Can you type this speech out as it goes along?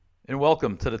And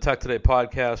welcome to the Tech Today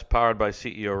podcast powered by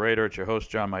CEO Radar. It's your host,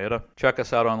 John Maeda. Check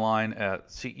us out online at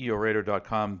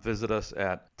ceoradar.com. Visit us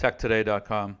at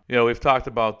techtoday.com. We've talked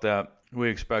about that. We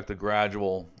expect a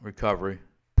gradual recovery,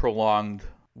 prolonged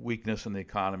weakness in the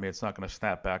economy. It's not going to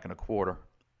snap back in a quarter.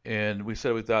 And we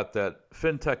said we thought that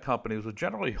fintech companies would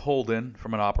generally hold in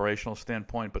from an operational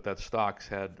standpoint, but that stocks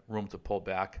had room to pull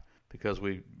back because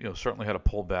we certainly had a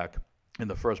pullback in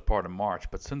the first part of March.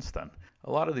 But since then,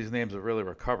 a lot of these names have really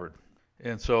recovered.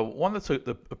 And so one that's a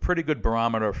pretty good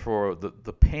barometer for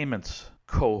the payments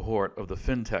cohort of the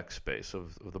fintech space,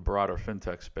 of the broader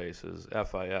fintech space, is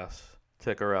FIS,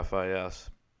 ticker FIS.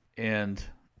 And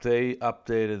they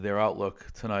updated their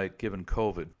outlook tonight given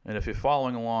COVID. And if you're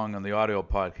following along on the audio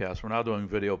podcast, we're now doing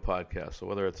video podcasts. So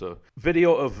whether it's a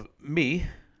video of me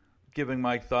giving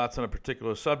my thoughts on a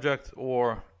particular subject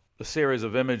or a series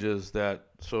of images that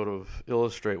sort of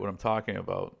illustrate what I'm talking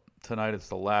about, tonight it's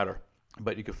the latter.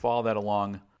 But you can follow that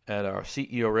along at our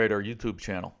CEO Radar YouTube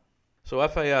channel. So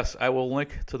FIS, I will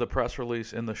link to the press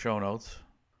release in the show notes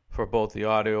for both the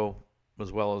audio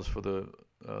as well as for the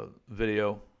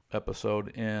video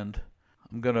episode. And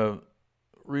I'm going to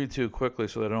read to you quickly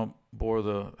so that I don't bore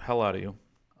the hell out of you.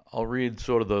 I'll read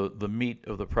sort of the meat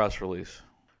of the press release,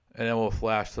 and then we'll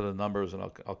flash to the numbers, and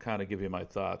I'll kind of give you my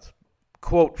thoughts.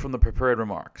 Quote from the prepared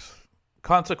remarks.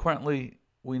 Consequently,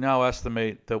 we now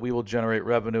estimate that we will generate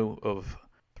revenue of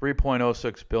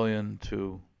 $3.06 billion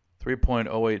to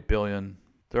 $3.08 billion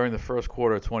during the first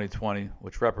quarter of 2020,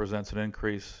 which represents an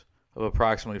increase of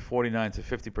approximately 49 to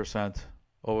 50%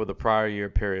 over the prior year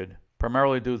period,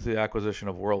 primarily due to the acquisition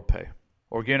of WorldPay.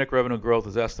 Organic revenue growth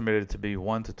is estimated to be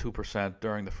 1 to 2%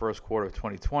 during the first quarter of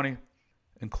 2020,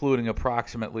 including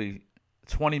approximately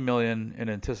 $20 million in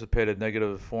anticipated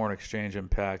negative foreign exchange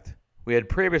impact. We had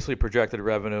previously projected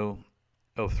revenue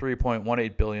of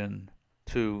 $3.18 billion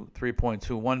to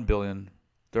 $3.21 billion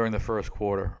during the first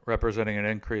quarter, representing an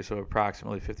increase of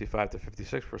approximately 55 to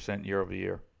 56% year over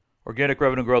year. Organic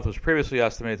revenue growth was previously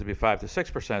estimated to be 5 to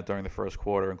 6% during the first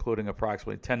quarter, including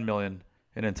approximately $10 million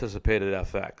in anticipated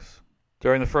FX.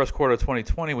 During the first quarter of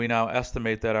 2020, we now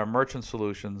estimate that our Merchant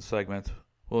Solutions segment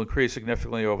will increase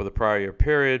significantly over the prior year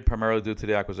period, primarily due to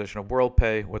the acquisition of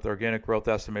WorldPay, with organic growth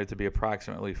estimated to be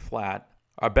approximately flat.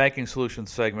 Our Banking Solutions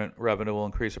segment revenue will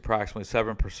increase approximately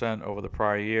 7% over the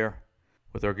prior year,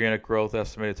 with organic growth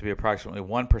estimated to be approximately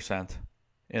 1%.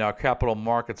 In our Capital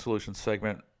Market Solutions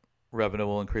segment, revenue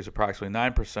will increase approximately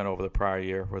 9% over the prior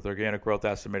year, with organic growth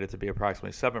estimated to be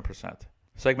approximately 7%.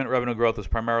 Segment revenue growth is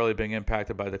primarily being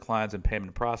impacted by declines in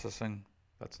payment processing.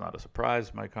 That's not a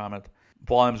surprise, my comment.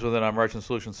 Volumes within our Merchant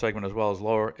Solutions segment, as well as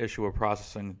lower issuer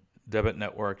processing, debit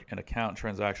network, and account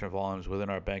transaction volumes within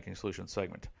our Banking Solutions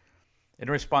segment. In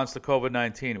response to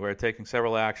COVID-19, we are taking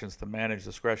several actions to manage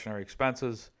discretionary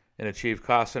expenses and achieve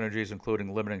cost synergies,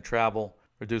 including limiting travel,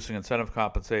 reducing incentive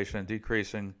compensation, and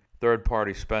decreasing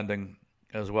third-party spending,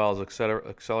 as well as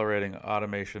accelerating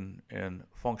automation and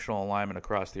functional alignment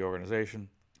across the organization.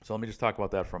 So let me just talk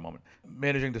about that for a moment.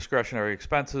 Managing discretionary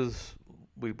expenses,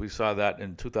 we saw that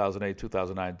in 2008,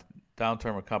 2009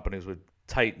 downturn where companies would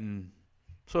tighten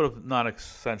sort of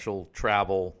non-essential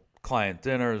travel, client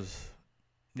dinners,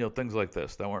 things like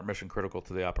this that weren't mission critical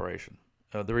to the operation.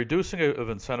 The reducing of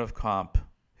incentive comp,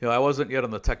 I wasn't yet on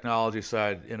the technology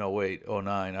side in 08,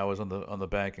 09. I was on the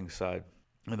banking side.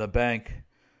 And the bank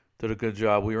did a good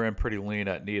job. We were in pretty lean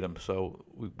at Needham, so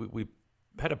we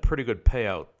had a pretty good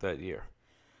payout that year.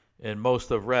 And most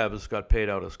of revs got paid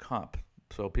out as comp.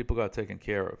 So people got taken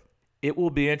care of. It will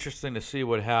be interesting to see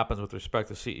what happens with respect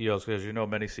to CEOs, because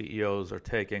many CEOs are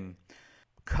taking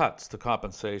cuts to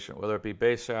compensation, whether it be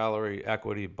base salary,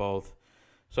 equity, both.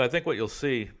 So I think what you'll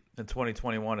see in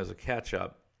 2021 is a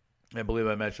catch-up. I believe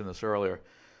I mentioned this earlier.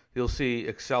 You'll see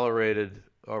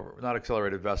not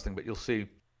accelerated vesting, but you'll see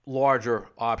larger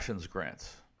options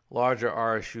grants, larger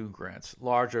RSU grants,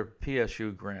 larger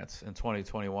PSU grants in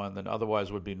 2021 than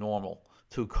otherwise would be normal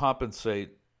to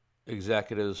compensate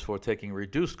executives for taking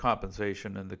reduced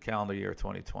compensation in the calendar year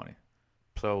 2020.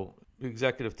 So the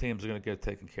executive teams are going to get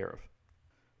taken care of.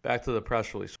 Back to the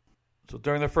press release. So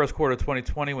during the first quarter of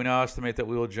 2020, we now estimate that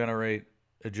we will generate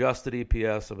adjusted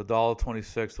EPS of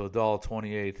 $1.26 to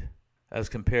 $1.28 as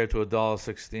compared to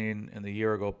 $1.16 in the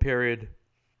year-ago period.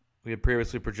 We had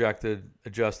previously projected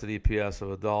adjusted EPS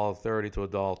of $1.30 to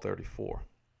 $1.34.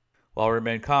 While we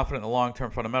remain confident in the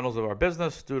long-term fundamentals of our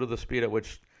business due to the speed at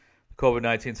which the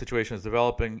COVID-19 situation is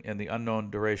developing and the unknown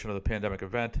duration of the pandemic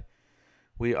event,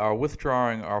 we are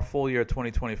withdrawing our full-year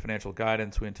 2020 financial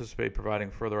guidance. We anticipate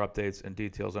providing further updates and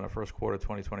details on our first quarter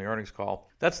 2020 earnings call.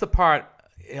 That's the part,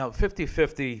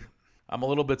 50-50. I'm a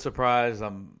little bit surprised.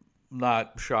 I'm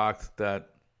not shocked that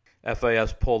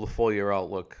FAS pulled the full year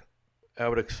outlook, I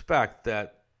would expect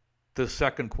that the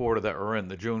second quarter that we're in,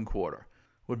 the June quarter,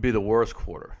 would be the worst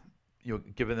quarter.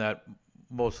 Given that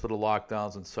most of the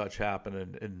lockdowns and such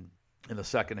happen in the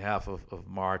second half of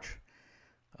March.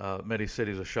 Many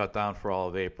cities are shut down for all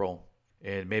of April,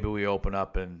 and maybe we open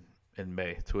up in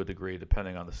May to a degree,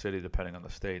 depending on the city, depending on the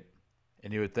state.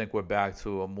 And you would think we're back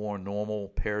to a more normal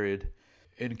period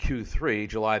in Q3,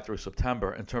 July through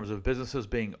September, in terms of businesses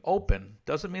being open.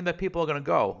 Doesn't mean that people are going to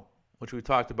go, which we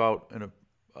talked about in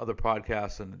other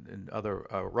podcasts and in other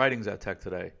writings at Tech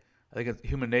Today. I think it's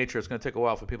human nature. It's going to take a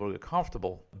while for people to get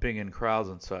comfortable being in crowds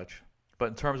and such. But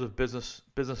in terms of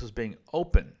businesses being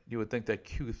open, you would think that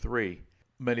Q3,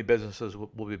 many businesses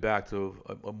will be back to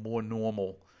a more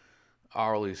normal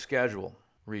hourly schedule.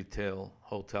 Retail,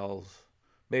 hotels,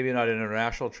 maybe not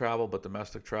international travel, but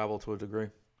domestic travel to a degree.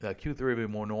 Q3 would be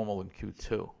more normal than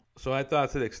Q2. So I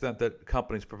thought to the extent that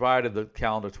companies provided the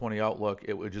calendar 20 outlook,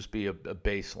 it would just be a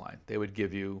baseline. They would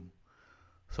give you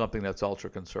something that's ultra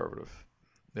conservative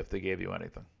if they gave you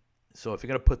anything. So if you're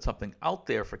going to put something out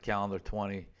there for calendar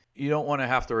 20, you don't want to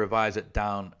have to revise it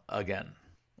down again.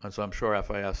 And so I'm sure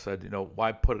FIS said,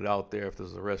 why put it out there if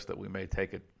there's a risk that we may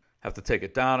have to take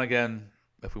it down again?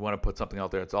 If we want to put something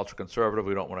out there that's ultra conservative,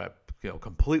 we don't want to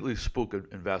completely spook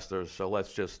investors. So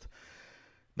let's just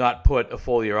not put a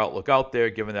full year outlook out there,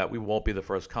 given that we won't be the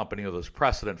first company, or there's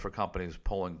precedent for companies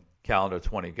pulling calendar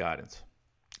 20 guidance.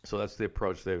 So that's the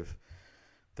approach that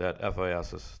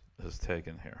FIS has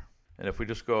taken here. And if we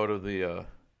just go to the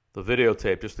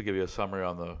videotape, just to give you a summary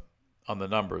on the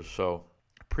numbers. So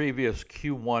previous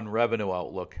Q1 revenue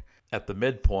outlook at the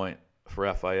midpoint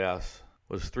for FIS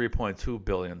was $3.2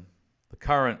 billion. The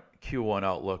current Q1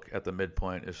 outlook at the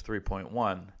midpoint is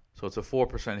 $3.1, so it's a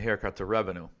 4% haircut to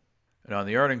revenue. And on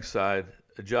the earnings side,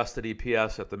 adjusted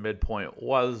EPS at the midpoint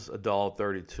was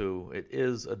 $1.32. It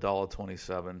is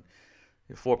 $1.27,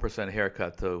 a 4%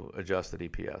 haircut to adjusted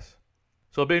EPS.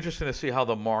 So it'll be interesting to see how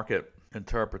the market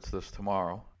interprets this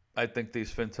tomorrow. I think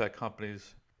these fintech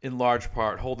companies, in large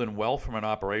part, hold in well from an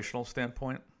operational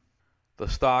standpoint. The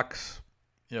stocks,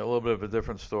 a little bit of a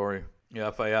different story.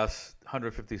 FIS,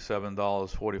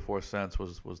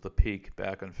 $157.44 was the peak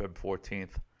back on February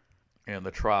 14th, and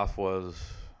the trough was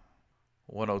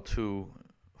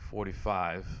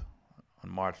 $102.45 on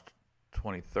March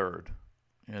 23rd,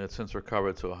 and it's since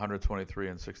recovered to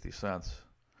 $123.60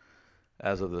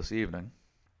 as of this evening.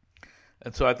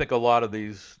 And so I think a lot of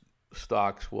these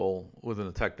stocks will, within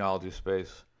the technology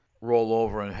space, roll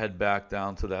over and head back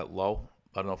down to that low.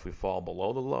 I don't know if we fall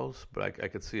below the lows, but I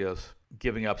could see us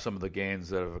giving up some of the gains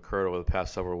that have occurred over the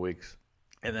past several weeks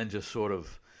and then just sort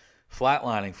of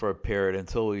flatlining for a period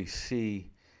until we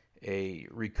see a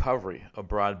recovery, a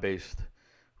broad-based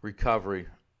recovery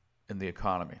in the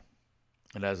economy.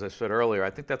 And as I said earlier, I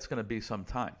think that's going to be some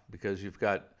time because you've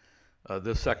got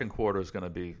this second quarter is going to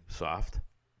be soft.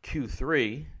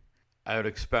 Q3, I would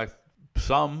expect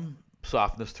some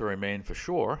softness to remain for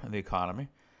sure in the economy.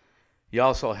 You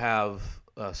also have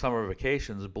summer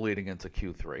vacations bleeding into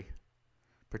Q3,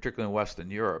 particularly in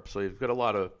Western Europe. So you've got a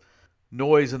lot of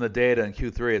noise in the data in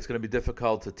Q3. It's going to be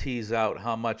difficult to tease out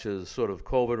how much is sort of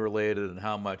COVID related and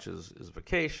how much is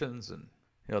vacations and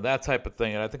that type of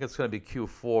thing. And I think it's going to be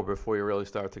Q4 before you really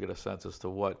start to get a sense as to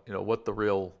what the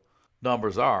real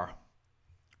numbers are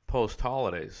post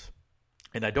holidays.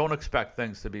 And I don't expect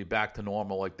things to be back to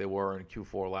normal like they were in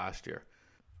Q4 last year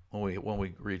when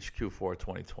we reached Q4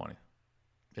 2020.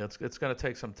 It's going to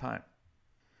take some time.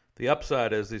 The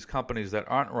upside is these companies that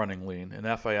aren't running lean, and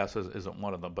FIS isn't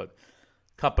one of them, but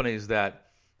companies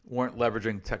that weren't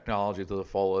leveraging technology to the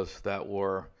fullest, that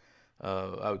were,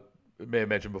 I may have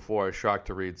mentioned before, I was shocked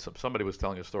to read, somebody was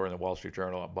telling a story in the Wall Street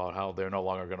Journal about how they're no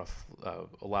longer going to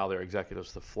allow their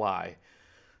executives to fly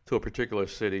to a particular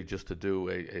city just to do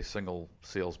a single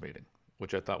sales meeting,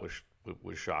 which I thought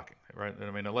was shocking, right? I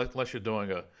mean, unless you're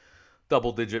doing a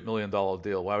double-digit $1 million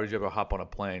deal, why would you ever hop on a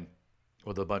plane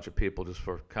with a bunch of people just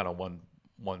for kind of one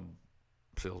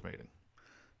sales meeting?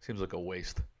 Seems like a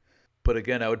waste. But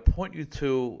again, I would point you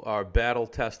to our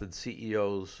battle-tested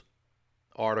CEOs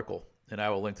article, and I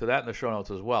will link to that in the show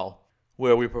notes as well,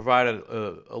 where we provided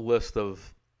a list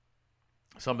of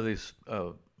some of these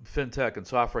fintech and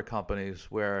software companies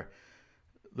where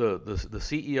the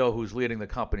CEO who's leading the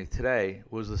company today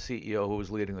was the CEO who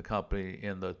was leading the company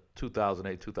in the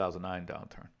 2008-2009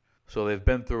 downturn. So they've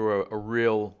been through a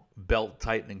real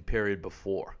belt-tightening period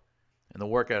before. And the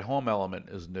work-at-home element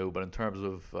is new, but in terms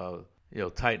of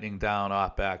tightening down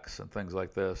OpEx and things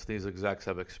like this, these execs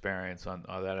have experience on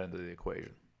that end of the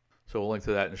equation. So we'll link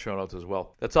to that in the show notes as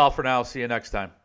well. That's all for now. See you next time.